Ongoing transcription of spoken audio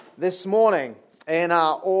This morning, in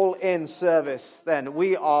our all-in service, then,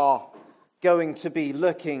 we are going to be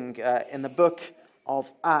looking in the book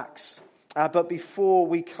of Acts. But before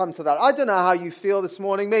we come to that, I don't know how you feel this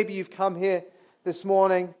morning. Maybe you've come here this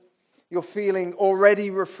morning. You're feeling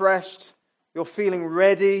already refreshed. You're feeling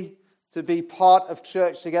ready to be part of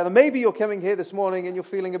church together. Maybe you're coming here this morning and you're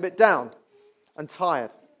feeling a bit down and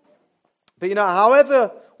tired. But you know,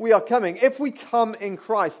 however we are coming, if we come in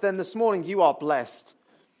Christ, then this morning you are blessed.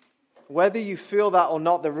 Whether you feel that or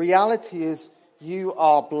not, the reality is you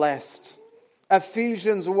are blessed.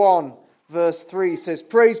 Ephesians 1 verse 3 says,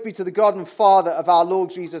 "Praise be to the God and Father of our Lord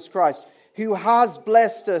Jesus Christ, who has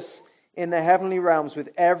blessed us in the heavenly realms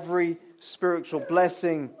with every spiritual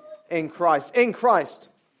blessing in Christ." In Christ,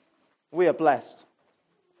 we are blessed.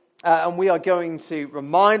 And we are going to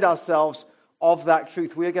remind ourselves of that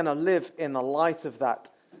truth. We are going to live in the light of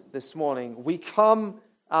that this morning. We come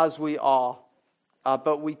as we are.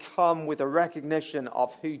 But we come with a recognition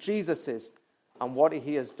of who Jesus is and what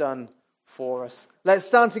He has done for us. Let's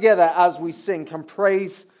stand together as we sing, "Come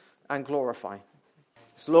Praise and Glorify."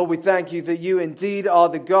 So Lord, we thank you that you indeed are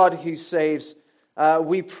the God who saves.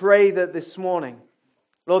 We pray that this morning,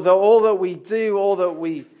 Lord, that all that we do, all that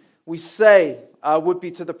we say would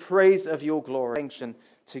be to the praise of your glory.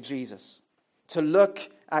 To Jesus, to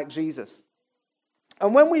look at Jesus.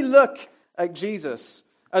 And when we look at Jesus,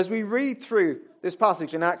 as we read through this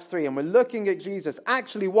passage in Acts 3 and we're looking at Jesus,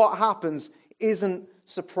 actually what happens isn't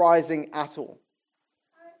surprising at all.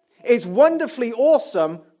 It's wonderfully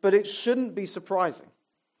awesome, but it shouldn't be surprising.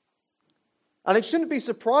 And it shouldn't be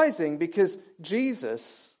surprising because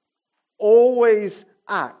Jesus always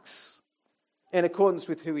acts in accordance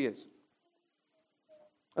with who He is.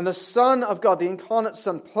 And the Son of God, the incarnate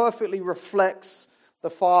Son, perfectly reflects the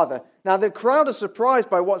Father. Now the crowd are surprised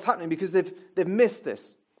by what's happening because they've missed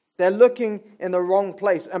this. They're looking in the wrong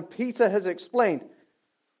place. And Peter has explained,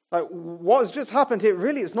 what has just happened here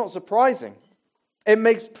really is not surprising. It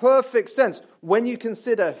makes perfect sense when you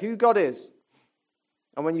consider who God is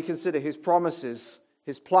and when you consider His promises,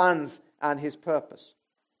 His plans, and His purpose.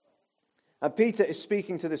 And Peter is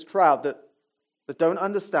speaking to this crowd that don't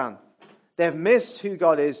understand. They've missed who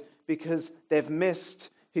God is because they've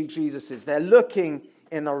missed who Jesus is. They're looking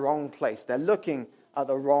in the wrong place. They're looking at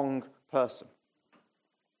the wrong person.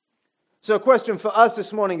 So a question for us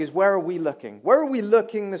this morning is, where are we looking? Where are we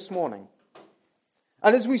looking this morning?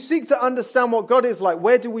 And as we seek to understand what God is like,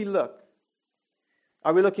 where do we look?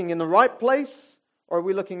 Are we looking in the right place or are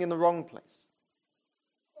we looking in the wrong place?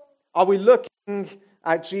 Are we looking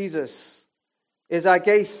at Jesus? Is our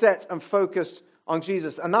gaze set and focused on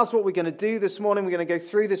Jesus? And that's what we're going to do this morning. We're going to go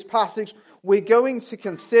through this passage. We're going to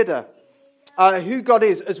consider who God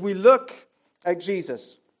is as we look at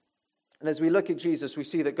Jesus. And as we look at Jesus, we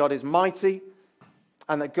see that God is mighty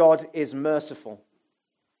and that God is merciful.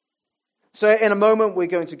 So in a moment, we're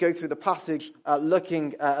going to go through the passage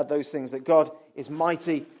looking at those things, that God is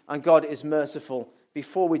mighty and God is merciful.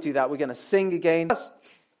 Before we do that, we're going to sing again.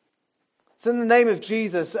 It's in the name of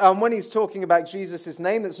Jesus. When he's talking about Jesus'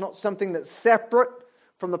 name, it's not something that's separate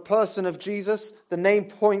from the person of Jesus. The name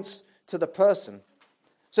points to the person.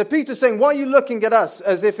 So Peter's saying, why are you looking at us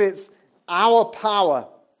as if it's our power,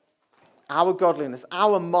 our godliness,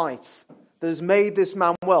 our might that has made this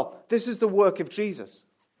man well? This is the work of Jesus.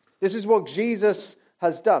 This is what Jesus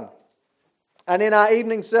has done. And in our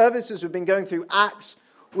evening services, we've been going through Acts.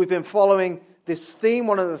 We've been following this theme.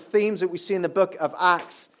 One of the themes that we see in the book of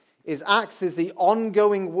Acts is the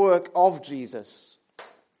ongoing work of Jesus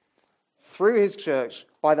through His church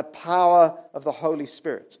by the power of the Holy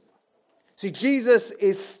Spirit. See, Jesus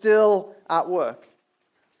is still at work.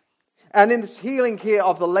 And in this healing here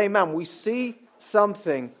of the lame man, we see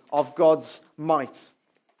something of God's might.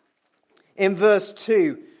 In verse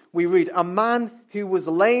 2, we read, "A man who was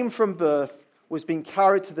lame from birth was being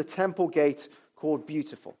carried to the temple gate called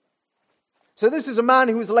Beautiful." So this is a man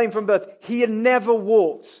who was lame from birth. He had never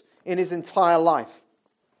walked in his entire life.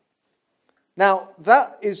 Now,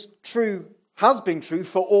 that is true, has been true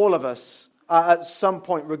for all of us at some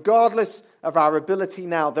point, regardless of our ability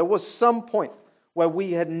now. There was some point where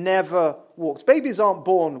we had never walked. Babies aren't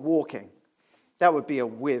born walking. That would be a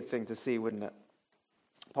weird thing to see, wouldn't it?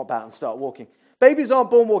 Pop out and start walking. Babies aren't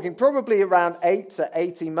born walking. Probably around 8 to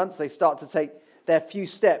 18 months, they start to take their few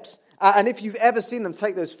steps. And if you've ever seen them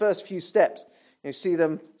take those first few steps, you see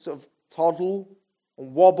them sort of toddle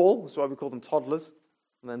and wobble. That's why we call them toddlers.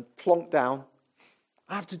 And then plonk down.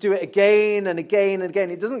 I have to do it again and again and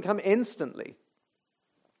again. It doesn't come instantly.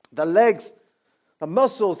 The legs, the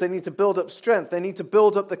muscles, they need to build up strength. They need to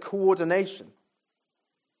build up the coordination.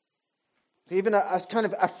 Even a kind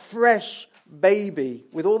of a fresh baby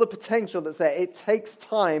with all the potential that's there, it takes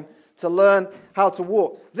time to learn how to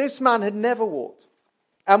walk. This man had never walked.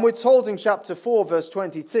 And we're told in chapter 4, verse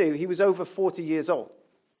 22, he was over 40 years old.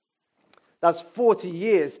 That's 40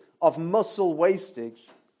 years of muscle wastage.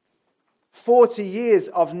 40 years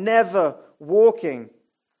of never walking.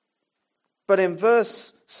 But in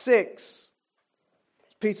verse 6,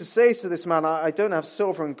 Peter says to this man, I don't have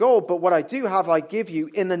silver and gold, but what I do have I give you.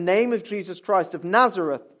 In the name of Jesus Christ of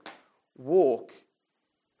Nazareth, walk.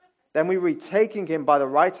 Then we read, taking him by the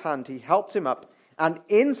right hand, he helped him up, and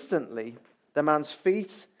instantly the man's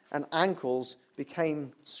feet and ankles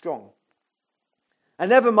became strong. And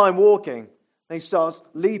never mind walking, he starts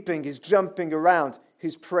leaping, he's jumping around,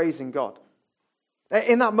 he's praising God.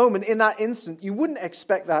 In that moment, in that instant, you wouldn't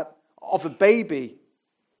expect that of a baby,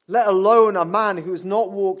 let alone a man who has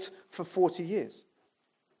not walked for 40 years.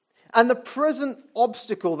 And the present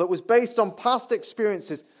obstacle that was based on past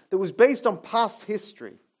experiences, that was based on past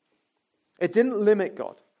history, it didn't limit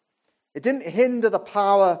God. It didn't hinder the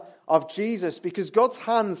power of Jesus, because God's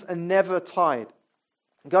hands are never tied.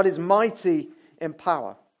 God is mighty in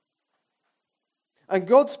power. And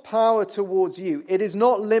God's power towards you, it is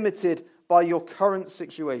not limited by your current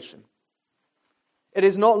situation. It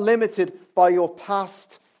is not limited by your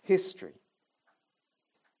past history.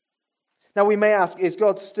 Now we may ask, is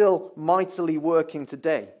God still mightily working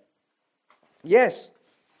today? Yes.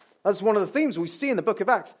 That's one of the themes we see in the book of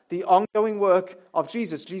Acts. The ongoing work of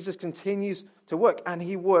Jesus. Jesus continues to work, and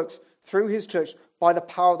he works through his church by the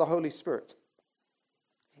power of the Holy Spirit.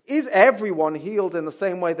 Is everyone healed in the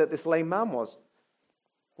same way that this lame man was?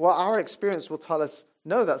 Well, our experience will tell us,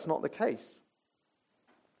 no, that's not the case.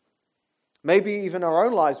 Maybe even our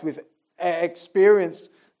own lives, we've experienced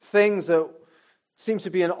things that seem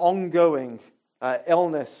to be an ongoing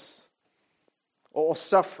illness or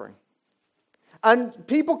suffering. And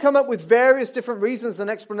people come up with various different reasons and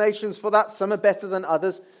explanations for that. Some are better than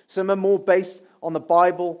others. Some are more based on the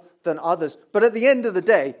Bible than others. But at the end of the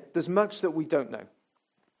day, there's much that we don't know.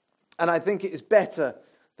 And I think it is better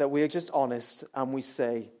that we are just honest and we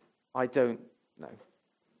say, I don't know.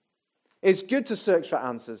 It's good to search for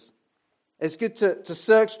answers. It's good to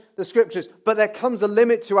search the scriptures. But there comes a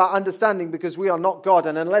limit to our understanding, because we are not God.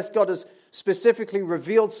 And unless God has specifically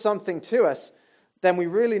revealed something to us, then we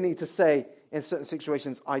really need to say, in certain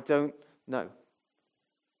situations, I don't know.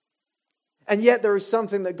 And yet there is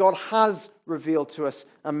something that God has revealed to us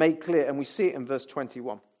and made clear, and we see it in verse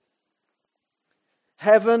 21.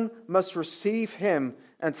 Heaven must receive him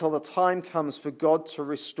until the time comes for God to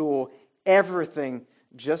restore everything,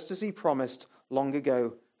 just as he promised long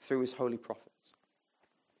ago through his holy prophets.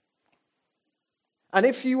 And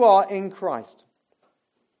if you are in Christ,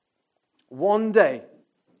 one day,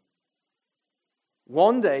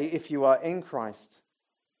 if you are in Christ,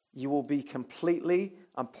 you will be completely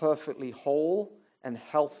and perfectly whole and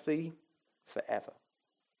healthy forever.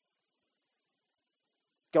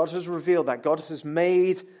 God has revealed that. God has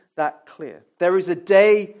made that clear. There is a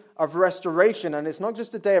day of restoration, and it's not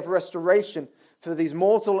just a day of restoration for these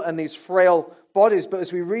mortal and these frail bodies, but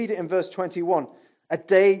as we read it in verse 21, a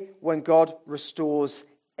day when God restores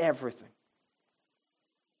everything.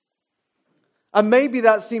 And maybe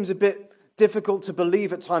that seems a bit difficult to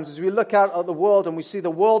believe at times as we look out at the world and we see the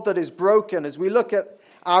world that is broken, as we look at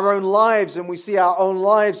our own lives and we see our own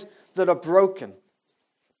lives that are broken.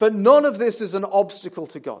 But none of this is an obstacle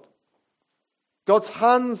to God. God's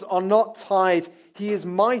hands are not tied. He is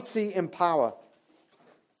mighty in power.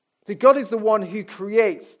 So God is the one who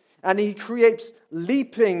creates, and he creates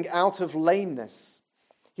leaping out of lameness.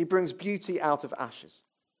 He brings beauty out of ashes.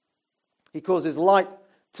 He causes light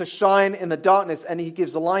to shine in the darkness, and he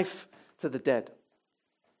gives life to the dead.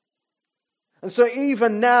 And so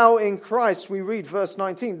even now in Christ, we read verse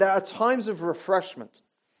 19, there are times of refreshment.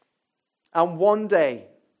 And one day,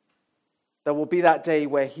 there will be that day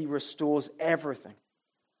where he restores everything.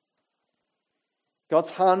 God's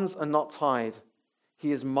hands are not tied.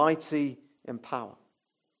 He is mighty in power.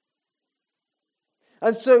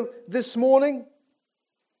 And so this morning,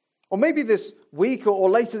 or maybe this week, or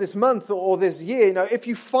later this month, or this year, if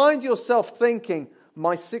you find yourself thinking,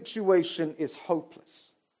 my situation is hopeless.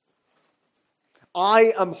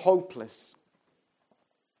 I am hopeless.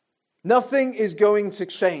 Nothing is going to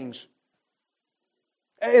change.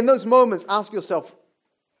 In those moments, ask yourself,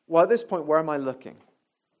 well, at this point, where am I looking?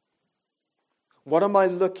 What am I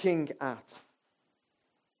looking at?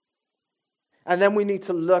 And then we need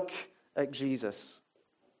to look at Jesus.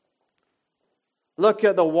 Look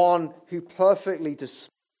at the one who perfectly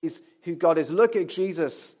displays who God is. Look at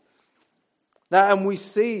Jesus. Now, and we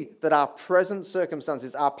see that our present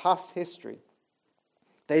circumstances, our past history,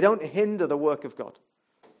 They don't hinder the work of God.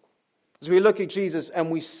 As we look at Jesus and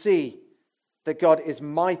we see that God is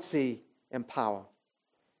mighty in power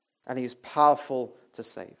and he is powerful to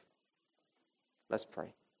save. Let's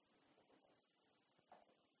pray.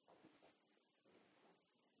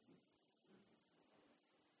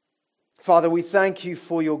 Father, we thank you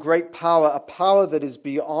for your great power, a power that is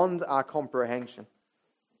beyond our comprehension.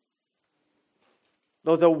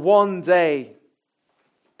 Lord, that one day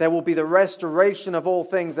there will be the restoration of all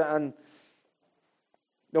things. And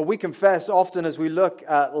Lord, we confess often as we look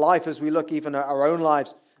at life, as we look even at our own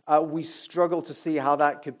lives, we struggle to see how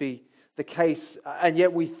that could be the case. And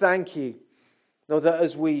yet we thank you, Lord, that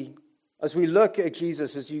as we look at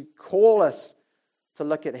Jesus, as you call us to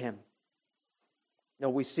look at him,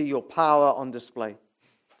 Lord, we see your power on display.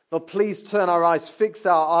 Lord, please turn our eyes, fix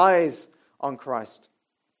our eyes on Christ.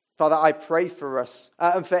 Father, I pray for us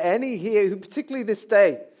and for any here who, particularly this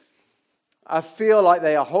day, I feel like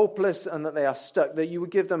they are hopeless and that they are stuck, that you would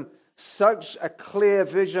give them such a clear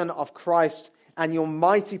vision of Christ and your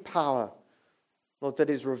mighty power, Lord, that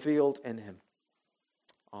is revealed in him.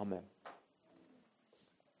 Amen.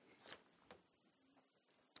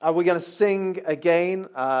 We're going to sing again.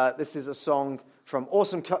 This is a song from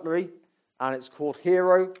Awesome Cutlery, and it's called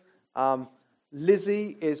Hero.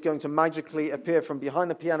 Lizzie is going to magically appear from behind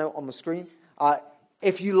the piano on the screen.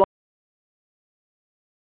 If you like,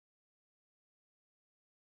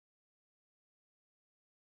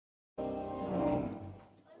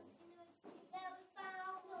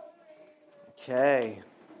 okay.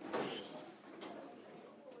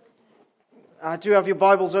 Do you have your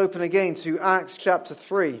Bibles open again to Acts chapter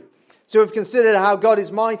 3? So we've considered how God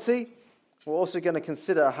is mighty. We're also going to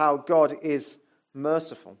consider how God is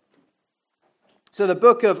merciful. So the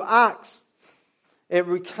book of Acts, it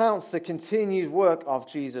recounts the continued work of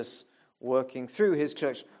Jesus working through his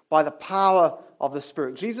church by the power of the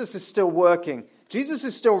Spirit. Jesus is still working. Jesus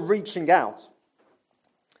is still reaching out.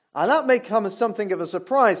 And that may come as something of a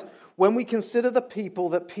surprise when we consider the people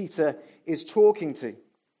that Peter is talking to.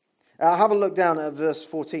 Have a look down at verse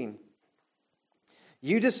 14.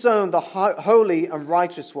 You disowned the holy and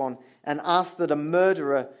righteous one and asked that a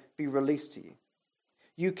murderer be released to you.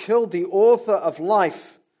 You killed the author of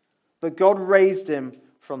life, but God raised him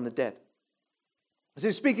from the dead. So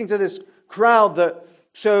he's speaking to this crowd that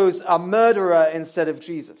chose a murderer instead of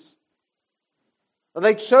Jesus.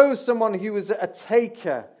 They chose someone who was a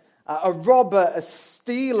taker, a robber, a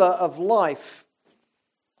stealer of life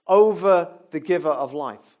over the giver of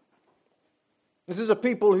life. This is a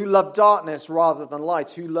people who loved darkness rather than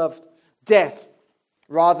light, who loved death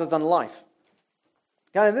rather than life.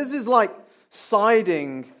 And this is like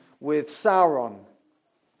siding with Sauron,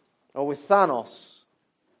 or with Thanos,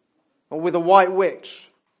 or with a White Witch,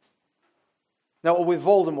 or with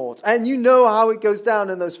Voldemort. And you know how it goes down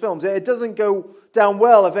in those films. It doesn't go down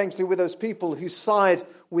well eventually with those people who side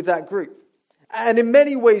with that group. And in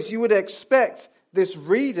many ways you would expect this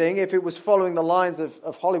reading, if it was following the lines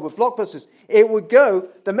of Hollywood blockbusters, it would go,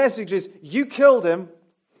 the message is, you killed him,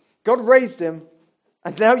 God raised him,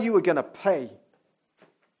 and now you are going to pay.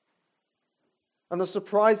 And the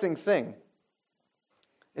surprising thing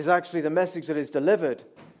is actually the message that is delivered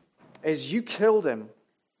is you killed him,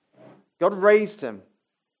 God raised him,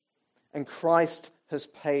 and Christ has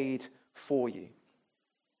paid for you.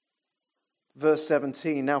 Verse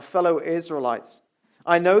 17, now fellow Israelites,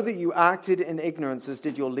 I know that you acted in ignorance as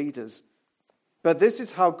did your leaders, but this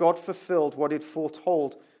is how God fulfilled what he'd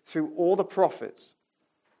foretold through all the prophets,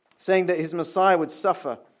 saying that his Messiah would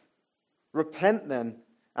suffer. Repent then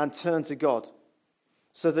and turn to God,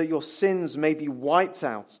 so that your sins may be wiped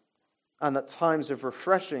out and that times of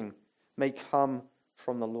refreshing may come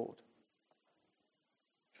from the Lord.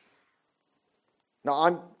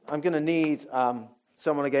 Now I'm going to need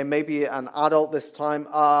someone again, maybe an adult this time.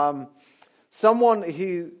 Someone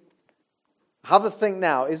who, have a think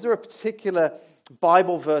now, is there a particular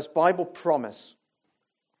Bible verse, Bible promise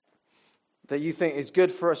that you think is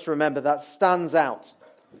good for us to remember that stands out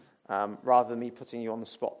rather than me putting you on the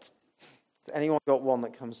spot? Has anyone got one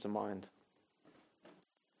that comes to mind?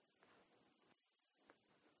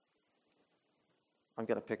 I'm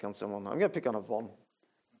going to pick on someone. I'm going to pick on Yvonne.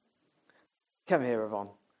 Come here, Yvonne.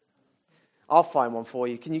 I'll find one for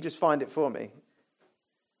you. Can you just find it for me?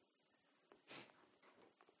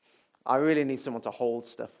 I really need someone to hold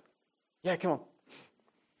stuff. Yeah, come on.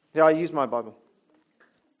 Yeah, I use my Bible.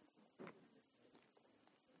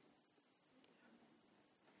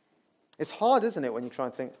 It's hard, isn't it, when you try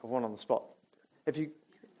and think of one on the spot? If you...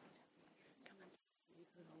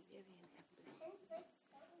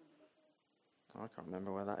 I can't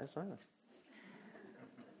remember where that is either.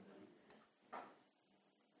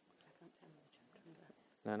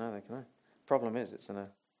 No, they can. Problem is, it's in a...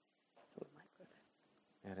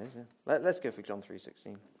 Yeah, it is, yeah. Let's go for John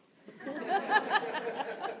 3:16.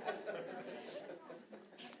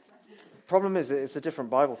 Problem is, it's a different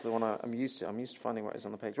Bible to the one I'm used to. I'm used to finding what is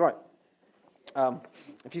on the page. Right.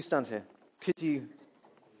 If you stand here, could you...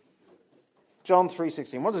 John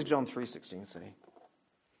 3:16. What does John 3:16 say?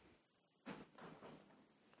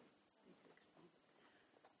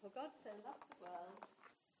 For God so loved the world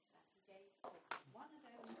that he gave one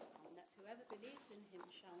and only Son, that whoever believes in him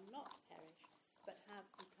shall not perish, but have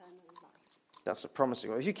eternal life. That's a promise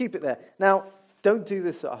of God. If you keep it there. Now, don't do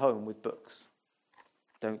this at home with books.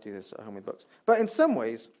 Don't do this at home with books. But in some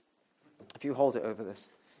ways, if you hold it over this,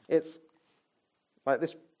 it's like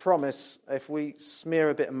this promise, if we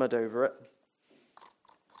smear a bit of mud over it.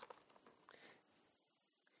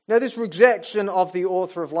 Now, this rejection of the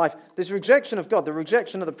author of life, this rejection of God, the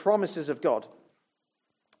rejection of the promises of God,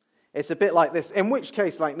 it's a bit like this. In which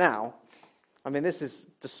case, like now, I mean, this is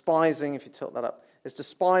despising, if you tilt that up, it's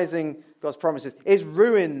despising God's promises. It's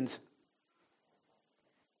ruined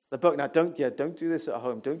the book. Now, don't do this at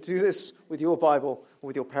home. Don't do this with your Bible or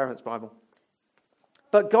with your parents' Bible.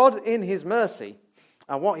 But God, in his mercy,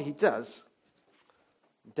 and what he does,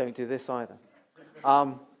 don't do this either.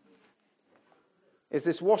 Is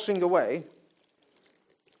this washing away?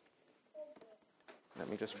 Let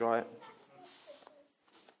me just try it.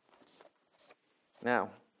 Now,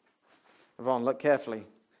 Yvonne, look carefully.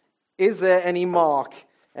 Is there any mark,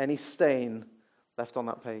 any stain left on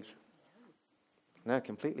that page? No,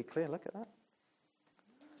 completely clear. Look at that.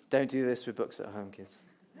 Don't do this with books at home, kids.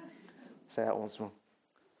 Say that once more.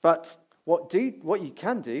 But what you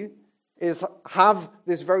can do is have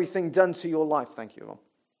this very thing done to your life. Thank you, Yvonne.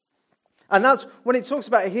 And that's when it talks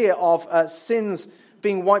about here of sins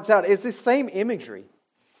being wiped out. It's this same imagery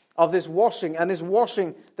of this washing, and this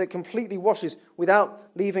washing that completely washes without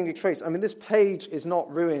leaving a trace. I mean, this page is not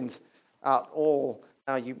ruined at all.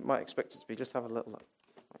 Now, you might expect it to be. Just have a little look.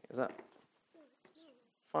 Is that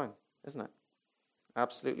fine, isn't it?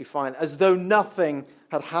 Absolutely fine. As though nothing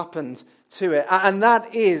had happened to it. And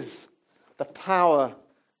that is the power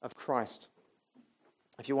of Christ.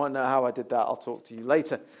 If you want to know how I did that, I'll talk to you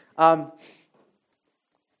later. But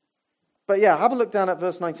yeah, have a look down at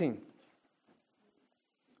verse 19.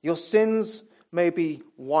 Your sins may be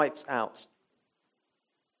wiped out.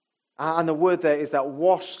 And the word there is that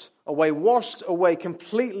washed away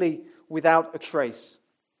completely without a trace.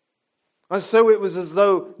 And so it was as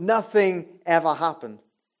though nothing ever happened.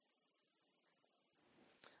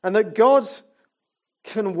 And that God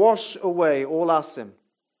can wash away all our sin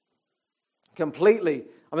completely.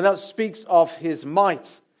 I mean, that speaks of his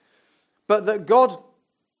might. But that God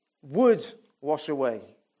would wash away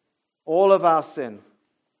all of our sin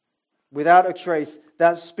without a trace,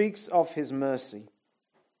 that speaks of his mercy.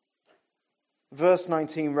 Verse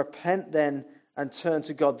 19, repent then and turn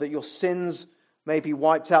to God, that your sins may be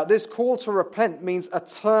wiped out. This call to repent means a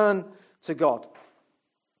turn to God.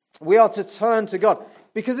 We are to turn to God,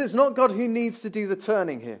 because it's not God who needs to do the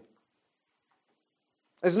turning here.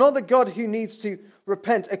 It's not the God who needs to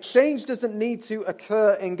repent. A change doesn't need to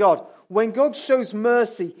occur in God. When God shows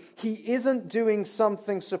mercy, he isn't doing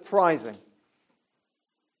something surprising.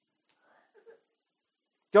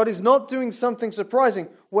 God is not doing something surprising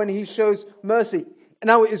when he shows mercy.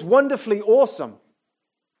 Now, it is wonderfully awesome.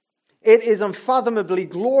 It is unfathomably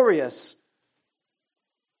glorious.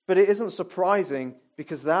 But it isn't surprising,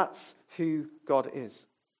 because that's who God is.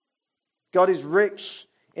 God is rich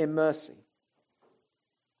in mercy.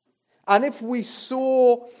 And if we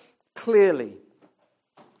saw clearly,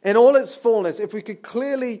 in all its fullness, if we could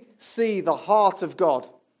clearly see the heart of God,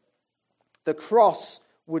 the cross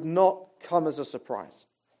would not come as a surprise.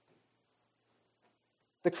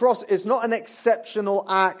 The cross is not an exceptional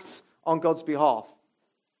act on God's behalf.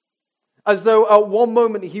 As though at one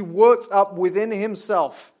moment he worked up within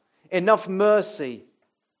himself enough mercy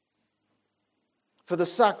for the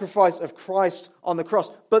sacrifice of Christ on the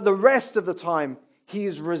cross. But the rest of the time, he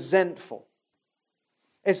is resentful.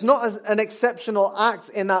 It's not an exceptional act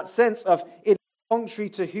in that sense of it is contrary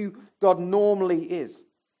to who God normally is.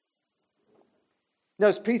 Now,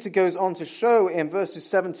 as Peter goes on to show in verses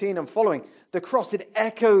 17 and following, the cross, it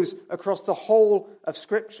echoes across the whole of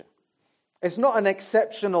Scripture. It's not an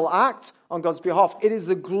exceptional act on God's behalf. It is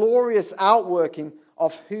the glorious outworking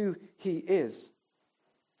of who he is.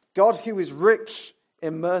 God who is rich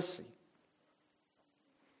in mercy.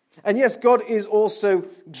 And yes, God is also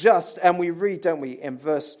just, and we read, don't we, in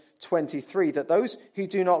verse 23, that those who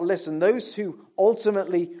do not listen, those who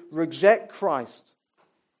ultimately reject Christ,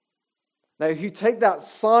 now who take that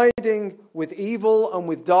siding with evil and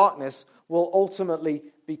with darkness, will ultimately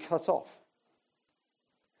be cut off.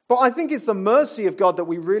 But I think it's the mercy of God that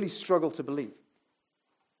we really struggle to believe.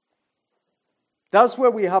 That's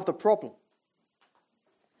where we have the problem.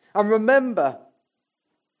 And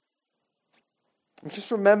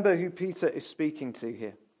just remember who Peter is speaking to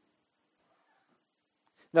here.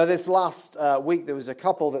 Now, this last week, there was a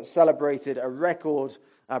couple that celebrated a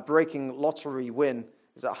record-breaking lottery win.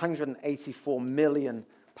 It was £184 million.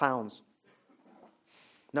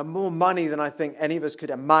 Now, more money than I think any of us could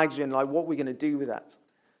imagine, like what we're going to do with that.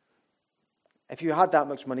 If you had that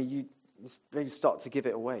much money, you'd maybe start to give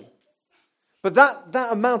it away. But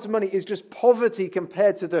that amount of money is just poverty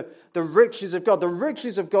compared to the riches of God, the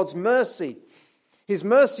riches of God's mercy, His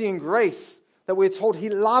mercy and grace that we're told He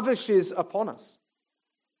lavishes upon us.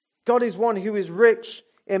 God is one who is rich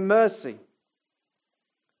in mercy.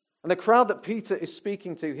 And the crowd that Peter is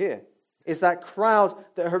speaking to here is that crowd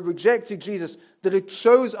that had rejected Jesus, that had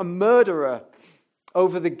chose a murderer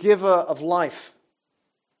over the giver of life.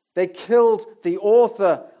 They killed the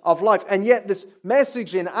author of life. And yet this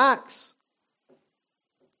message in Acts,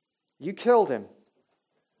 you killed him.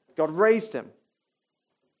 God raised him.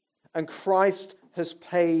 And Christ has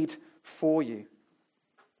paid for you.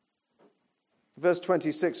 Verse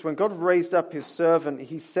 26, when God raised up His servant,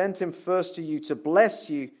 He sent him first to you to bless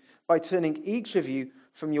you by turning each of you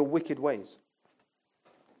from your wicked ways.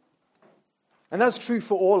 And that's true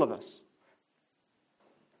for all of us.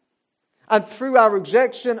 And through our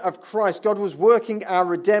rejection of Christ, God was working our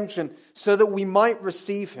redemption so that we might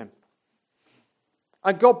receive Him.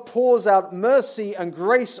 And God pours out mercy and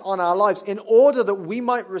grace on our lives in order that we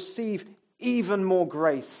might receive even more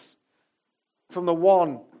grace from the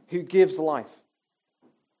one who gives life.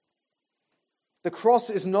 The cross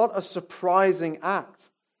is not a surprising act.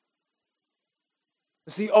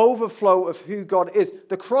 It's the overflow of who God is.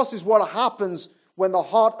 The cross is what happens when the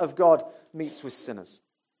heart of God meets with sinners.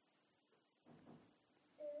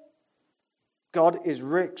 God is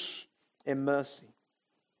rich in mercy.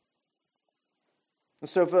 And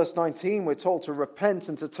so verse 19, we're told to repent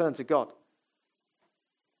and to turn to God.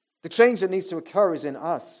 The change that needs to occur is in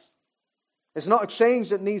us. It's not a change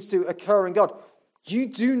that needs to occur in God. You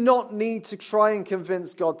do not need to try and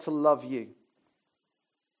convince God to love you.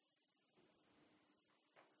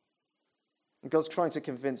 And God's trying to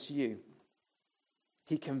convince you.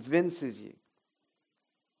 He convinces you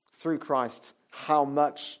through Christ how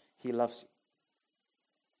much He loves you.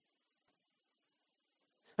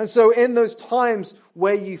 And so in those times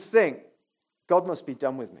where you think, God must be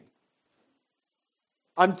done with me.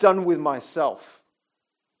 I'm done with myself.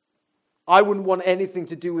 I wouldn't want anything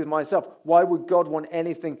to do with myself. Why would God want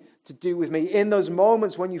anything to do with me? In those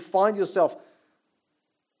moments when you find yourself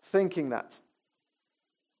thinking that,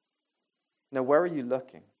 now where are you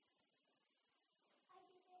looking?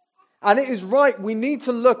 And it is right, we need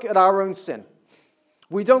to look at our own sin.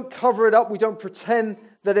 We don't cover it up. We don't pretend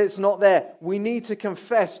that it's not there. We need to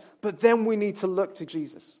confess, but then we need to look to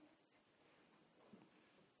Jesus.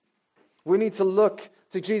 We need to look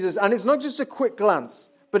to Jesus. And it's not just a quick glance,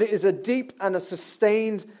 but it is a deep and a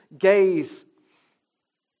sustained gaze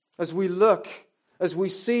as we look, as we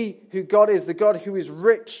see who God is, the God who is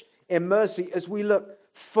rich in mercy, as we look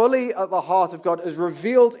fully at the heart of God as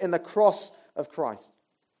revealed in the cross of Christ.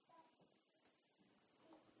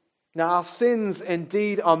 Now, our sins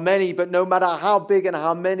indeed are many, but no matter how big and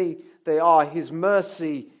how many they are, His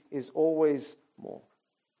mercy is always more.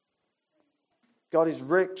 God is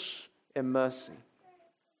rich in mercy.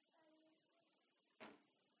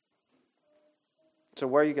 So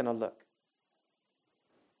where are you going to look?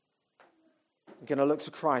 You're going to look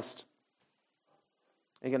to Christ.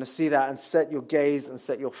 You're going to see that and set your gaze and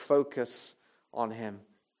set your focus on Him.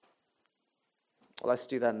 Well, let's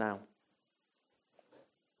do that now.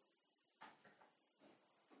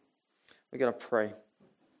 We're going to pray.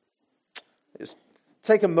 Just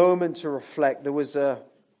take a moment to reflect. There was a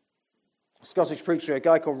Scottish preacher, a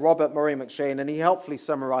guy called Robert Murray McCheyne, and he helpfully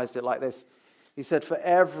summarized it like this. He said, for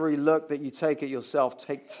every look that you take at yourself,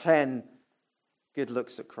 take 10 good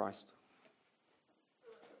looks at Christ.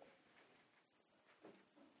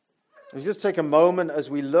 And just take a moment as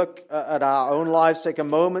we look at our own lives, take a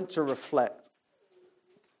moment to reflect.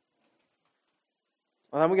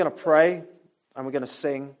 And then we're going to pray, and we're going to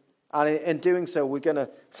sing. And in doing so, we're going to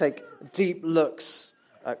take deep looks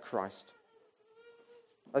at Christ.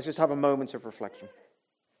 Let's just have a moment of reflection.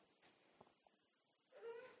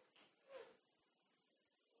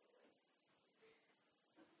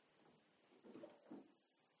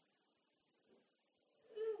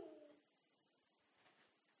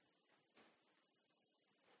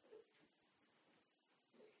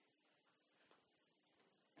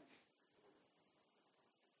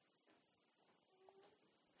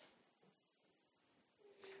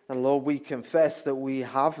 And Lord, we confess that we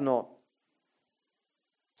have not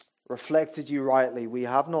reflected you rightly. We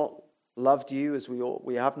have not loved you as we ought.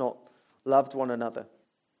 We have not loved one another.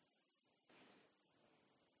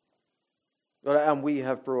 Lord, and we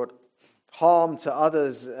have brought harm to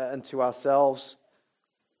others and to ourselves.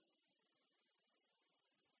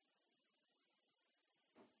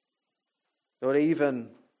 Lord, even,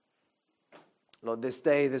 Lord, this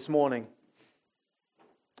day, this morning,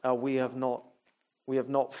 we have not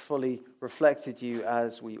fully reflected you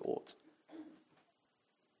as we ought.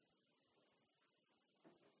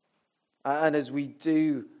 And as we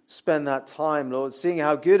do spend that time, Lord, seeing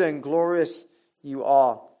how good and glorious you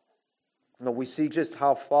are, Lord, we see just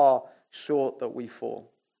how far short that we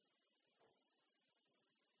fall.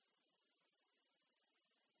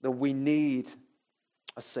 That we need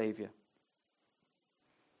a Savior.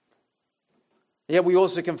 Yet we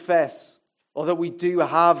also confess, Lord, that we do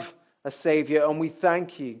have a Savior, and we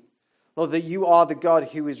thank you, Lord, that you are the God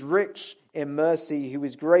who is rich in mercy, who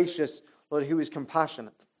is gracious, Lord, who is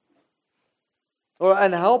compassionate. Lord,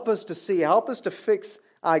 and help us to see, help us to fix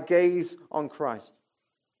our gaze on Christ.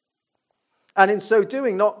 And in so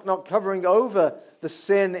doing, not covering over the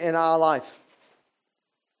sin in our life,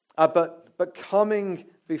 but coming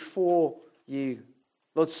before you,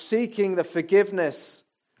 Lord, seeking the forgiveness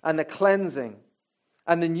and the cleansing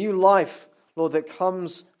and the new life, Lord, that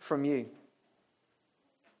comes from you.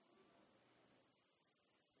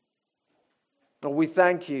 Lord, we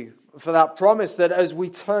thank you for that promise that as we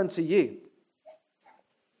turn to you,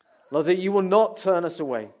 Lord, that you will not turn us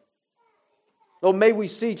away. Lord, may we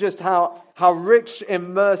see just how rich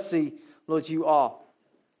in mercy, Lord, you are.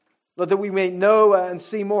 Lord, that we may know and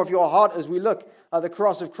see more of your heart as we look at the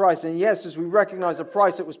cross of Christ. And yes, as we recognize the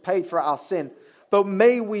price that was paid for our sin. But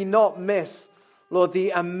may we not miss, Lord, the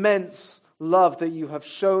immense love that you have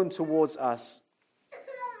shown towards us.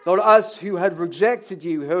 Lord, us who had rejected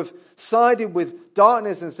you, who have sided with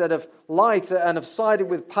darkness instead of light, and have sided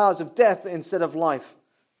with powers of death instead of life.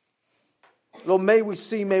 Lord, may we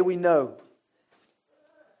see, may we know,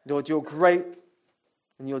 Lord, your great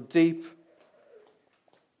and your deep,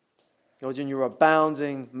 Lord, in your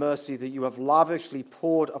abounding mercy that you have lavishly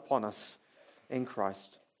poured upon us in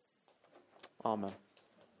Christ. Amen.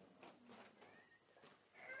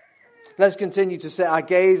 Let's continue to set our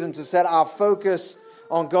gaze and to set our focus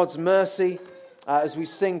on God's mercy as we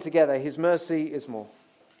sing together. His mercy is more.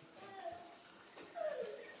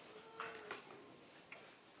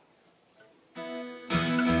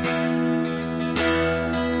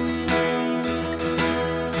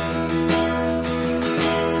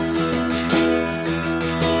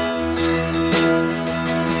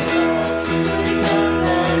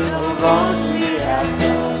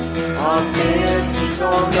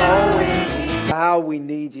 How we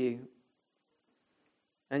need you.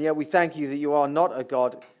 And yet we thank you that you are not a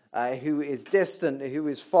God who is distant, who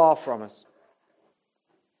is far from us.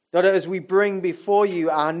 Lord, as we bring before you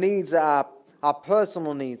our needs, our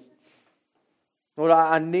personal needs, Lord,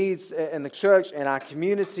 our needs in the church, in our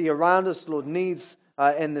community around us, Lord, needs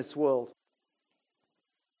in this world.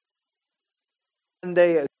 One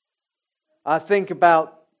day, I think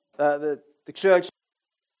about the church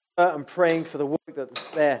and praying for the work that's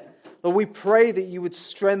there. Lord, we pray that you would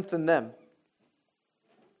strengthen them.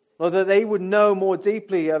 Lord, that they would know more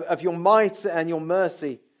deeply of your might and your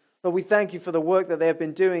mercy. Lord, we thank you for the work that they have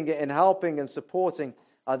been doing in helping and supporting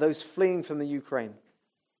those fleeing from the Ukraine.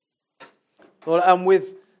 Lord, and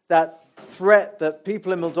with that threat that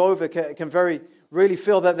people in Moldova can really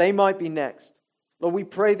feel that they might be next. Lord, we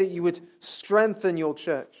pray that you would strengthen your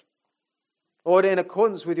church. Lord, in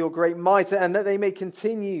accordance with your great might, and that they may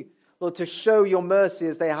continue, Lord, to show your mercy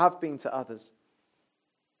as they have been to others.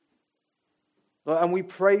 Lord, and we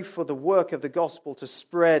pray for the work of the gospel to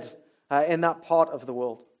spread in that part of the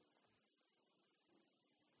world.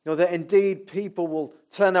 Lord, that indeed people will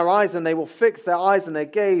turn their eyes and they will fix their eyes and their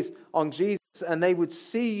gaze on Jesus, and they would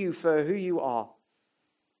see you for who you are.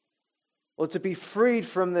 Lord, to be freed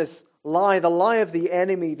from this lie, the lie of the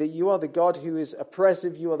enemy, that you are the God who is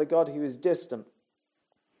oppressive, you are the God who is distant.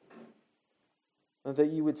 And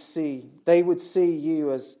that they would see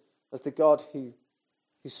you as the God who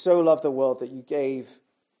so loved the world that you gave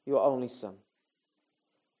your only Son.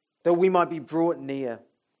 That we might be brought near.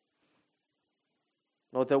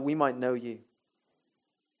 Lord, that we might know you.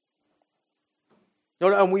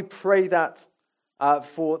 Lord, and we pray that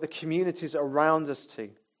for the communities around us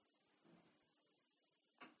too.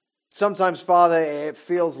 Sometimes, Father, it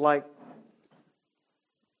feels like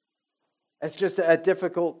it's just a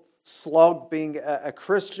difficult slog being a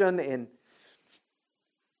Christian in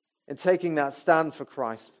taking that stand for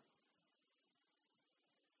Christ.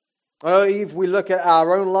 Or if we look at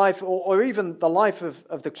our own life, or even the life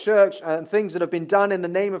of the church and things that have been done in the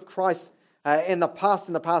name of Christ in the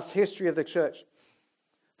past history of the church,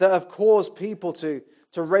 that have caused people to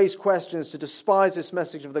raise questions, to despise this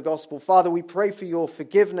message of the gospel. Father, we pray for your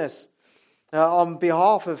forgiveness on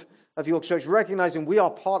behalf of your church, recognizing we are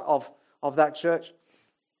part of that church.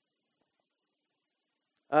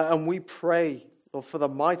 And we pray, Lord, for the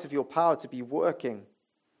might of your power to be working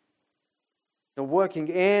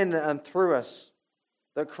in and through us,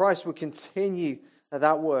 that Christ would continue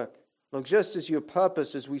that work, Lord, just as you have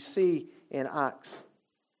purposed, as we see in Acts.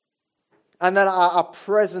 And that our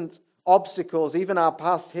present obstacles, even our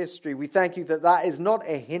past history, we thank you that is not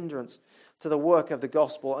a hindrance to the work of the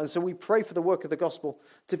gospel. And so we pray for the work of the gospel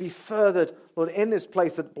to be furthered, Lord, in this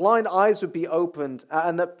place, that blind eyes would be opened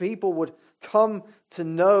and that people would come to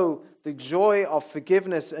know the joy of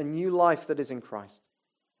forgiveness and new life that is in Christ.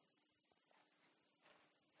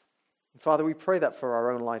 And Father, we pray that for our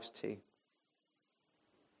own lives too.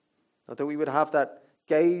 That we would have that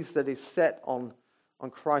gaze that is set on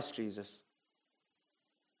Christ Jesus.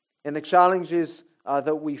 In the challenges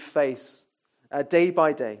that we face day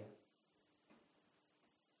by day.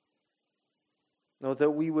 Lord,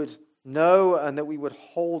 that we would know and that we would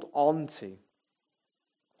hold on to,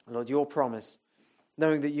 Lord, your promise,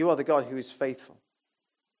 knowing that you are the God who is faithful,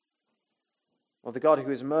 or the God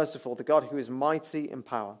who is merciful, the God who is mighty in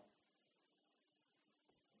power.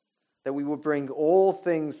 That we will bring all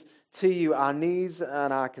things to you, our needs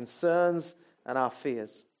and our concerns and our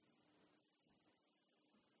fears.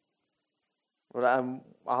 Lord,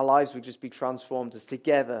 our lives would just be transformed as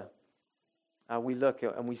together we look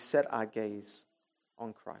at and we set our gaze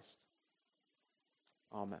on Christ.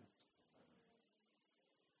 Amen.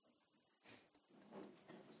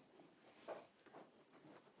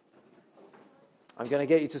 I'm going to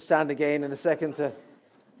get you to stand again in a second to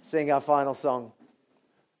sing our final song.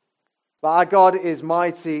 But our God is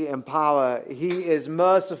mighty in power. He is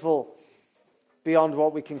merciful beyond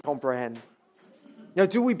what we can comprehend. Now,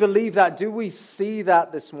 do we believe that? Do we see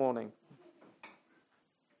that this morning?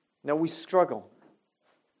 No, we struggle.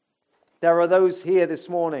 There are those here this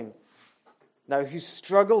morning now who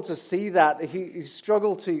struggle to see that, who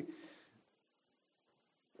struggle to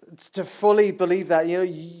fully believe that. You know,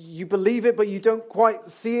 you believe it, but you don't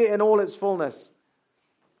quite see it in all its fullness.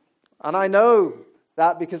 And I know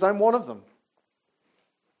that because I'm one of them.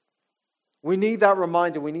 We need that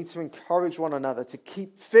reminder. We need to encourage one another to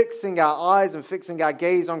keep fixing our eyes and fixing our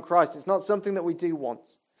gaze on Christ. It's not something that we do once.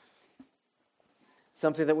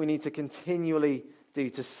 Something that we need to continually do,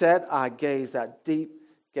 to set our gaze, that deep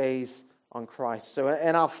gaze on Christ. So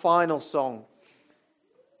in our final song,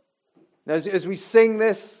 as we sing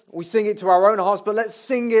this, we sing it to our own hearts, but let's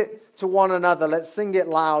sing it to one another. Let's sing it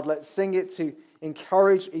loud. Let's sing it to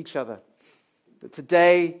encourage each other. That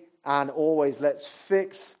today and always, let's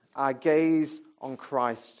fix our gaze on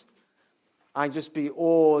Christ and just be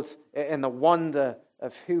awed in the wonder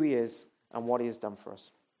of who he is and what he has done for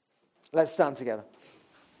us. Let's stand together.